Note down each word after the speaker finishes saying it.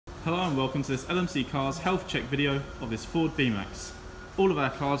Hello and welcome to this LMC Cars health check video of this Ford B-Max. All of our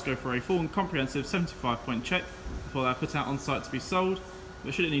cars go for a full and comprehensive 75-point check before they're put out on site to be sold,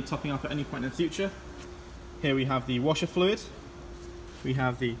 but should it need topping up at any point in the future. Here we have the washer fluid, we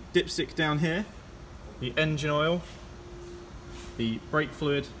have the dipstick down here, the engine oil, the brake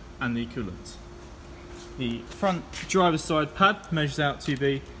fluid and the coolant. The front driver's side pad measures out to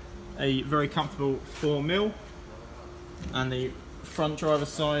be a very comfortable 4mm, and the front driver's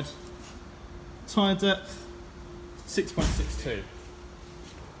side tyre depth 6.62.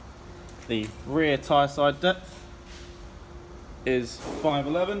 The rear tyre side depth is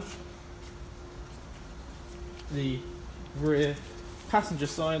 5.11. The rear passenger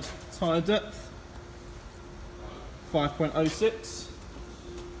side tyre depth 5.06,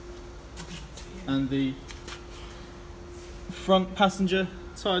 and the front passenger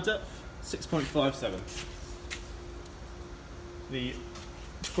tyre depth 6.57. The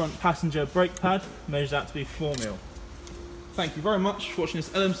front passenger brake pad measures out to be 4mm. Thank you very much for watching this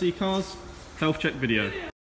LMC Cars health check video.